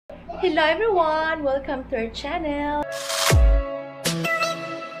Hello everyone! Welcome to our channel!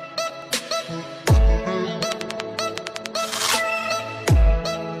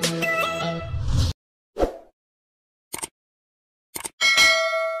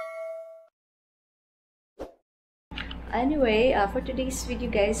 Anyway, for today's video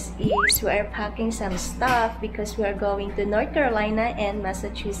guys is we are packing some stuff because we are going to North Carolina and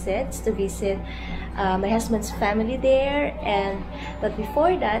Massachusetts to visit my husband's family there. But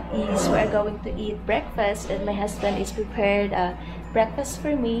before that is we are going to eat breakfast and my husband is prepared breakfast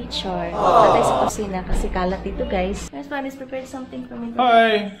for me. Char. Tatay sa kusina kasi kalat dito guys. My husband is prepared something for me.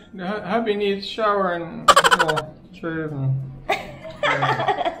 Hi! Happy needs shower and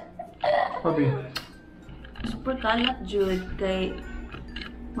Hubby. Super kalat jud kay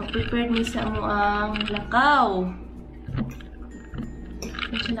mag-prepare ni sa ang lakaw.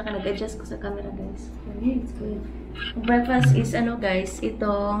 Medyo naka-adjust ko sa camera guys. It's good. Breakfast is ano guys, ito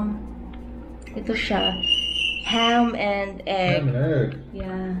siya. Ham and egg. Ham and egg.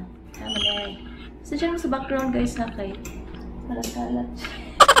 Yeah, ham and egg. So dyan sa background guys ha kay parang kalat.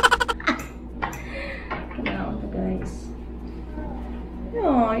 Kanaon na guys.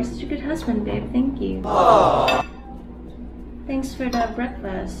 Oh, you're such a good husband, babe. Thank you. Aww. Thanks for the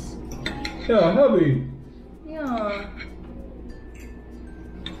breakfast. Yeah, hubby. Yeah.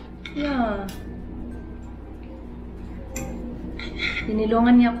 Yeah.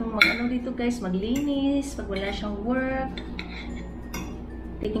 Tinilungan niya akong mag-ano dito guys, maglinis, pag wala siyang work.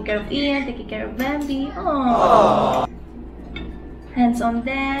 Taking care of Ian, taking care of Bambi. Oh. Hands on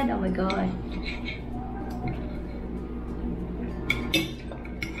dad. Oh my god.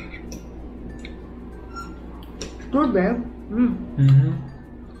 Good, babe. Mm-hmm.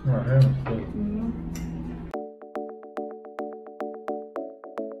 Oh, ham is good.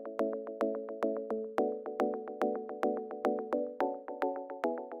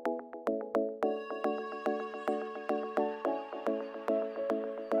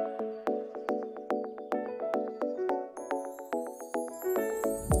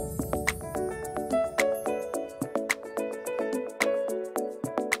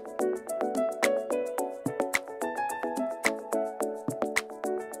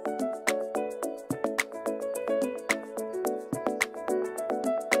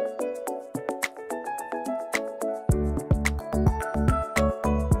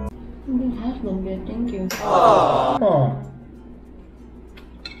 Thank you. Oh.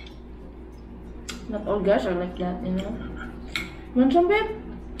 Not all guys are like that, you know. Want some, babe?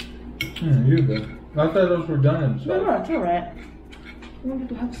 You good. I thought those were done inside. No, it's alright. I wanted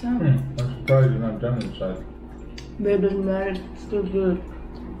to have some. I'm surprised you're not done inside. Babe, doesn't matter. It's still good.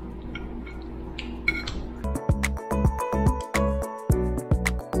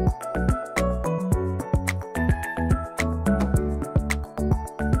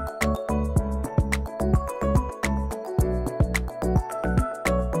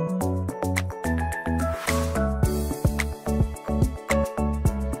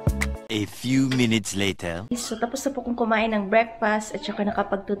 A few minutes later. So, tapos na po kong kumain ng breakfast at saka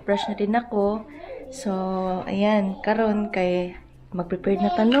nakapag-toothbrush na din ako. So, ayan. Karon kay mag-prepare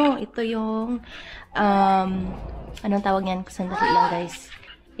na tano. Ito yung, anong tawag yan? Sandali lang, guys.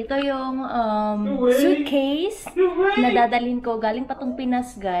 Ito yung suitcase na dadalhin ko. Galing pa tong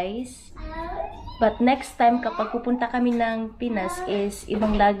Pinas, guys. But next time, kapag pupunta kami ng Pinas, is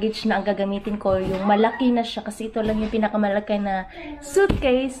ibang luggage na ang gagamitin ko. Yung malaki na siya, kasi ito lang yung pinakamalaki na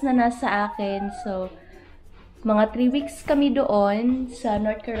suitcase na nasa akin. So, mga 3 weeks kami doon sa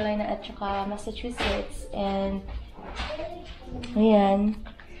North Carolina at saka Massachusetts. And, ayan.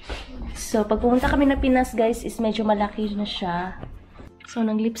 So, pag pupunta kami ng Pinas, guys, is medyo malaki na siya. So,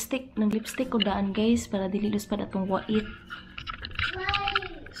 ng lipstick ko daan, guys, para dililos pa na itong wait.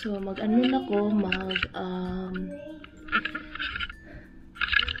 So, mag-ano na ko,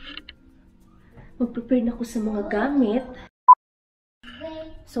 mag-prepare na ko sa mga gamit.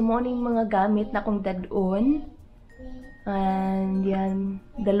 So, morning mga gamit na akong dadon. And, yan,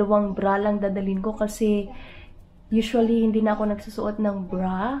 2 bra lang dadalhin ko kasi usually hindi na ako nagsusuot ng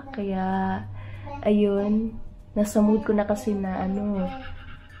bra. Kaya, ayun, nasa mood ko na kasi na,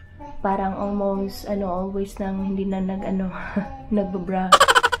 parang almost, always nang hindi na nagbabra.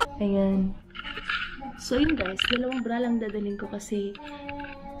 Ayan. So, yun guys. 2 bra lang dadalhin ko kasi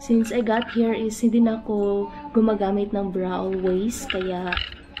since I got here is hindi na ako gumagamit ng bra always. Kaya,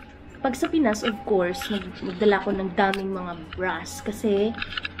 pag sa Pinas, of course, magdala ko ng daming mga bras. Kasi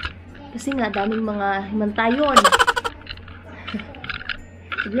nga, daming mga himantayon.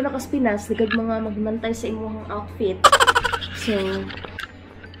 Pag ako sa Pinas, nagag mga maghimantay sa imong outfit. So,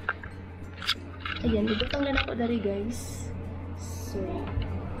 ayan. Ibutang lang ako dari guys. So,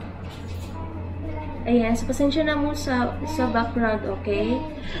 Ayan, so pasensya na mo sa background, okay?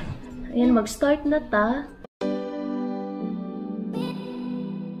 Ayan, mag-start na ta.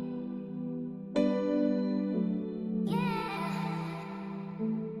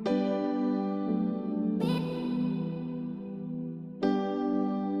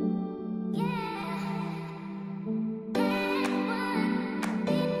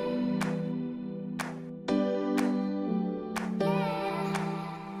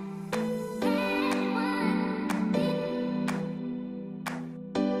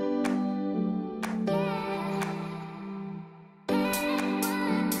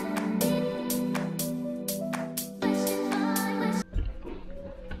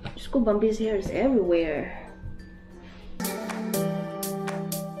 Ko Bambi's hair is everywhere.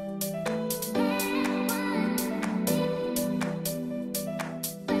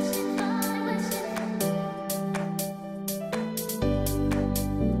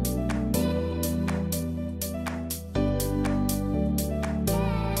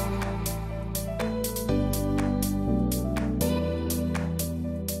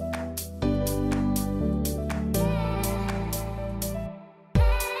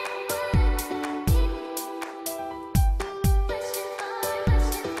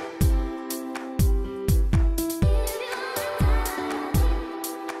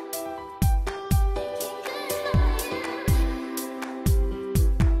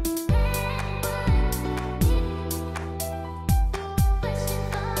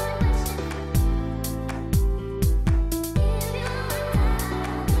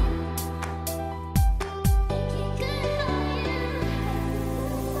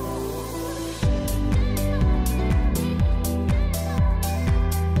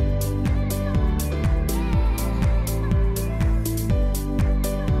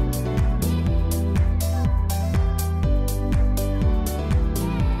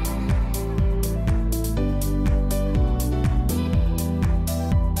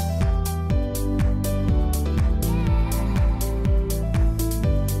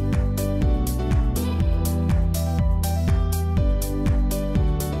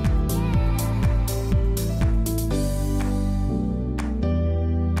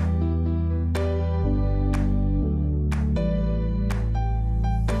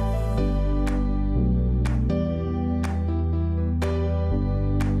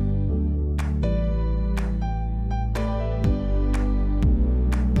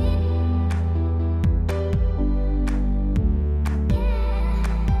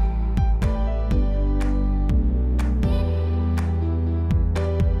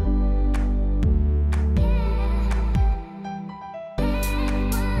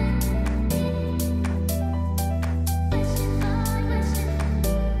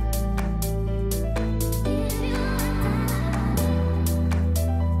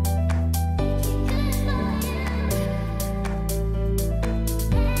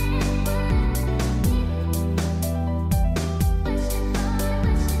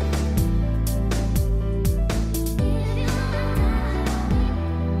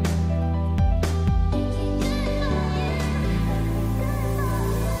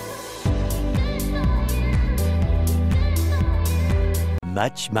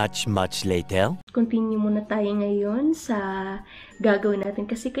 Much later. Continue muna tayo ngayon sa gagawin natin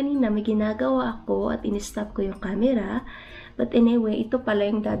kasi kanina may ginagawa ako at in-stop ko yung camera. But anyway, ito pala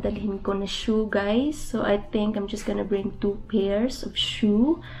yung dadalhin ko na shoe, guys. So I think I'm just gonna bring 2 pairs of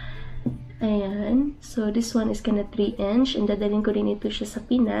shoe. Ayan. So this one is kinda 3-inch and dadalhin ko din ito siya sa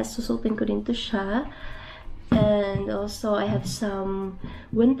Pinas. Susutin ko din ito siya. And also, I have some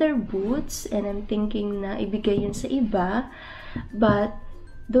winter boots and I'm thinking na ibigay yun sa iba. But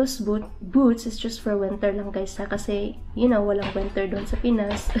those boots is just for winter lang, guys, ha? Kasi, you know, walang winter doon sa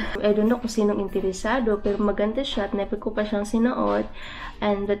Pinas. I don't know kung sinong interesado, pero maganda siya at never ko pa siyang sinuot.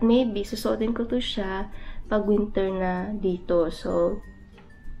 And that maybe, susuotin ko to siya pag winter na dito. So,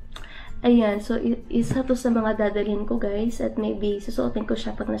 ayan. So, isa to sa mga dadalhin ko, guys. At maybe, susuotin ko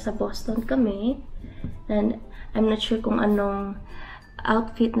siya pag nasa Boston kami. And I'm not sure kung anong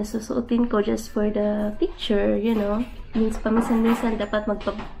outfit na susuotin ko just for the picture, you know. Means paminsan-minsan dapat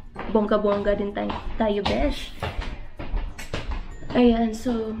magpabongga-bongga din tayo, besh. Ayan,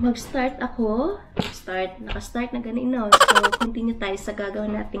 so mag-start ako. Naka-start na ganito. So, continue tayo sa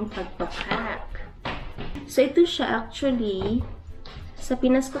gagawin nating pagpapack. So, ito siya actually. Sa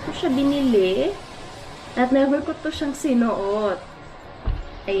Pinas ko to siya binili. At never ko to siyang sinuot.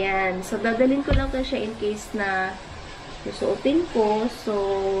 Ayan, so dadalhin ko lang to siya in case na susuotin ko.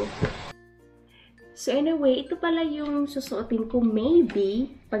 So anyway, ito pala yung susuotin ko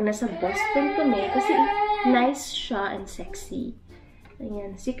maybe pag nasa Boston kami kasi nice siya and sexy.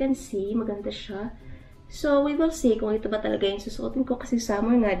 Ayan, as you can see, maganda siya. So, we will see kung ito ba talaga yung susuotin ko kasi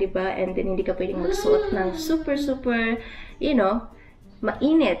summer nga, di ba? And then, hindi ka pwedeng magsuot ng super, you know,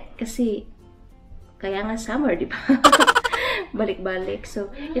 mainit. Kasi, kaya nga summer, di ba? Balik-balik.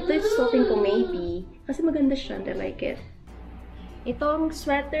 So, ito yung susuotin ko maybe. Kasi maganda siya and I like it. Itong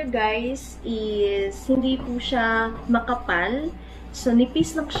sweater, guys, is hindi po siya makapal. So,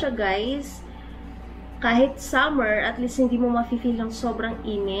 nipis lang siya, guys. Kahit summer, at least hindi mo mafe-feel ng sobrang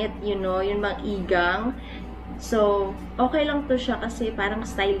init, you know, yun bang igang. So, okay lang to siya kasi parang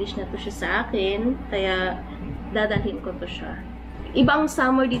stylish na to siya sa akin. Kaya, dadalhin ko to siya. Ibang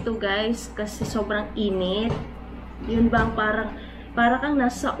summer dito, guys, kasi sobrang init. Yun bang para kang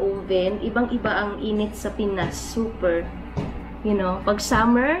nasa oven. Ibang-iba ang init sa Pinas. Super. You know, pag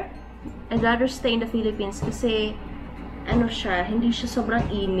summer, I'd rather stay in the Philippines kasi, ano siya, hindi siya sobrang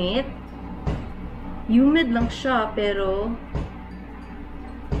init. Humid lang siya, pero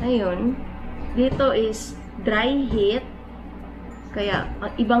ayun, dito is dry heat. Kaya,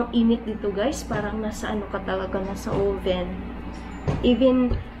 ibang init dito, guys. Parang nasa ano ka talaga, nasa oven.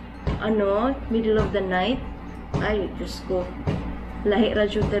 Even, ano, middle of the night. Ay, Diyos ko. Lahi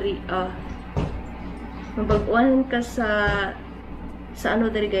radyo dari, mabaguan ka sa ano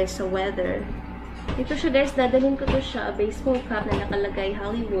dari, guys, sa weather. Ito siya, guys. Dadalhin ko to siya. A baseball cap na nakalagay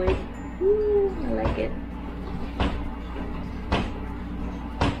Hollywood. I like it.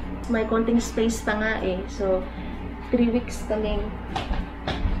 May konting space pa nga eh. So, 3 weeks kaming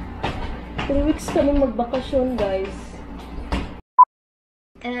magbakasyon, guys.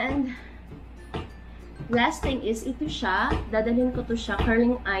 And, last thing is, ito siya. Dadalhin ko to siya.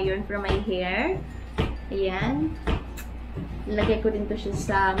 Curling iron for my hair. Ayan. Ilagay ko din to siya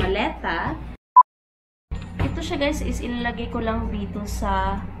sa maleta. Ito siya, guys, is ilalagay ko lang dito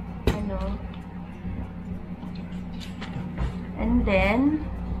sa ano. And then,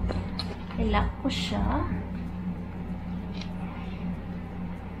 ilock ko siya.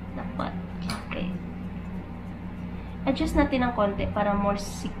 Dapat. Okay. Adjust natin ng konti para more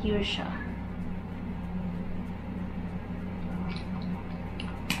secure siya.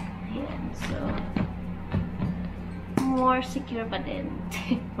 Ayan. So, more secure pa din.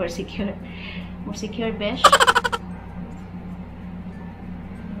 More secure. More secure, besh.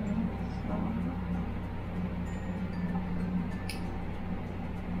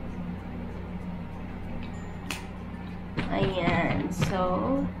 Ayan.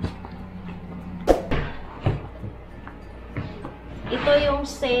 So, ito yung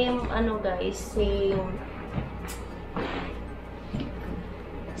same, ano guys, same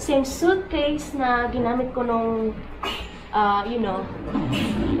suitcase na ginamit ko nung, you know,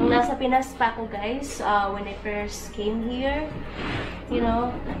 nung nasa Pinas pa ako, guys, when I first came here, you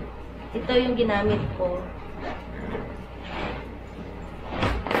know, ito yung ginamit ko.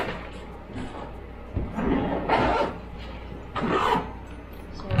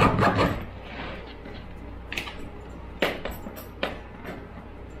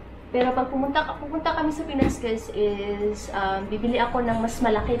 Pero pag pumunta kami sa Pinas, guys, is bibili ako ng mas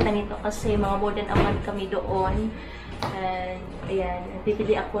malaki na nito kasi mga more than a month kami doon. And ayan,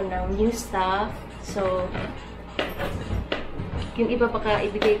 bibili ako ng new stuff. So, yung iba baka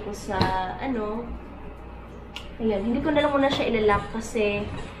ibigay ko sa ano. Ayan, hindi ko na lang muna siya ilalak kasi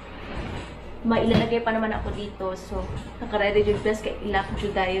mailalagay pa naman ako dito. So, nakaredy yung best kay ilak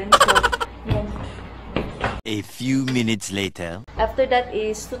judayon. So, ayan. A few minutes later. After that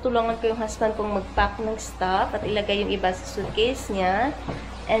is, tutulungan ko yung husband kong mag-pack ng stuff at ilagay yung iba sa suitcase niya.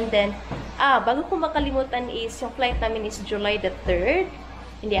 And then, bago ko makalimutan is, yung flight namin is July the 3rd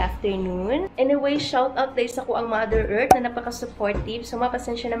in the afternoon. Anyway, shout out guys ako ang Mother Earth na napaka-supportive. So,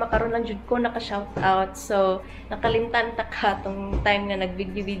 mapasensya na makaroon lang jud ko naka-shout out. So, nakalimtan ta ka tong time na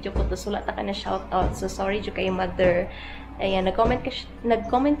nag-video ko to. Sulat ta ka na shout out. So, sorry jud kay Mother. Ayan,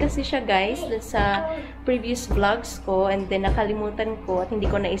 nag-comment kasi siya guys dun sa previous vlogs ko and then nakalimutan ko at hindi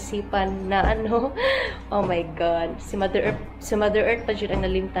ko naisipan na ano. Oh my god. Si Mother Earth pa dyan ang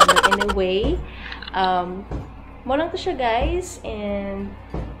nalimtan. But anyway, mo lang to siya guys and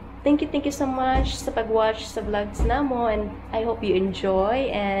thank you so much sa pag-watch sa vlogs na mo and I hope you enjoy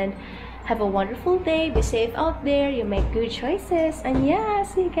and have a wonderful day. Be safe out there. You make good choices and yeah,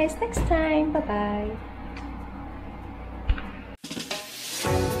 see you guys next time. Bye-bye.